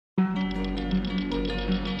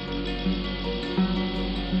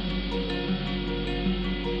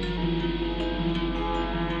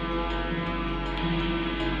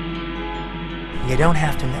You don't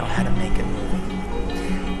have to know how to make a movie.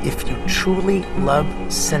 If you truly love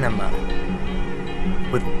cinema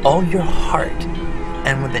with all your heart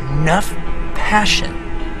and with enough passion,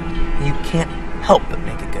 you can't help but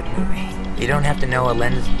make a good movie. You don't have to know a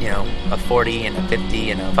lens, a 40 and a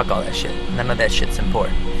 50 and fuck all that shit. None of that shit's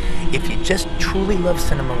important. If you just truly love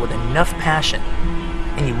cinema with enough passion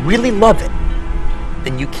and you really love it,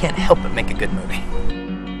 then you can't help but make a good movie.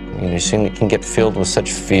 You can get filled with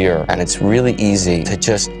such fear, and it's really easy to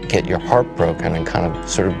just get your heart broken and kind of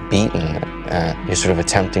sort of beaten. You're sort of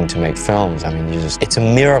attempting to make films. I mean, it's a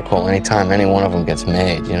miracle anytime any one of them gets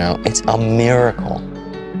made, It's a miracle.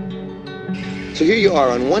 So here you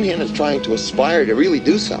are, on one hand, it's trying to aspire to really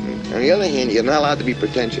do something. On the other hand, you're not allowed to be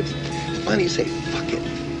pretentious. Finally, you say, fuck it.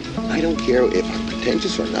 I don't care if I'm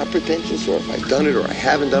pretentious or not pretentious, or if I've done it or I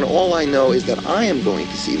haven't done it. All I know is that I am going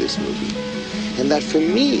to see this movie. And that for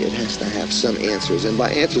me, it has to have some answers. And by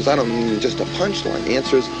answers, I don't mean just a punchline.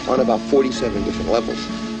 Answers on about 47 different levels.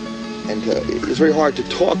 And it's very hard to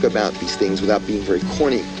talk about these things without being very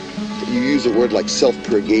corny. You use a word like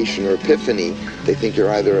self-purgation or epiphany, they think you're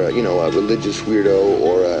either a religious weirdo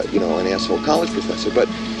or an asshole college professor. But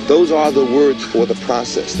those are the words for the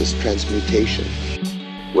process, this transmutation.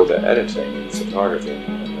 With the editing and photography,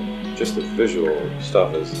 just the visual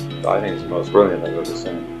stuff I think is the most brilliant I've ever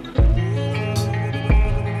seen.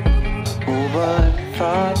 Who would have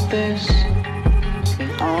thought this? We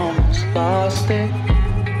almost lost it.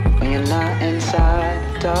 When you're not inside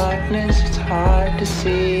the darkness, it's hard to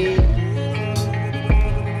see.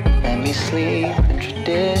 Let me sleep in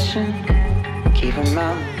tradition. Keep 'em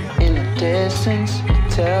out in the distance. To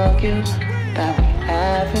tell you that we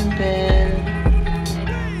haven't been.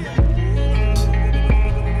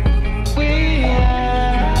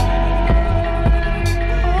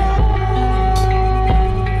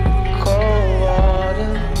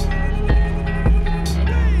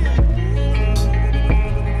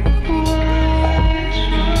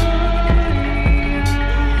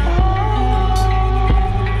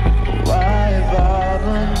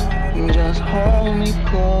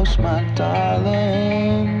 My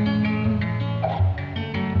darling,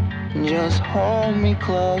 just hold me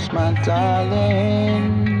close, my darling.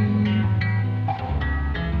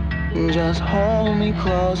 Just hold me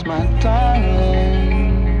close, my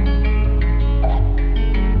darling.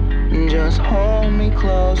 Just hold me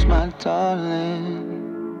close, my darling.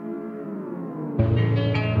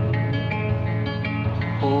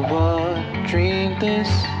 Who would dream this?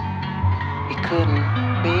 We couldn't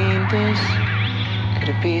mean this. Could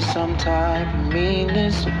it be some type of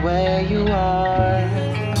meanness of where you are?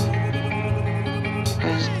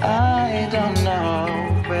 'Cause I don't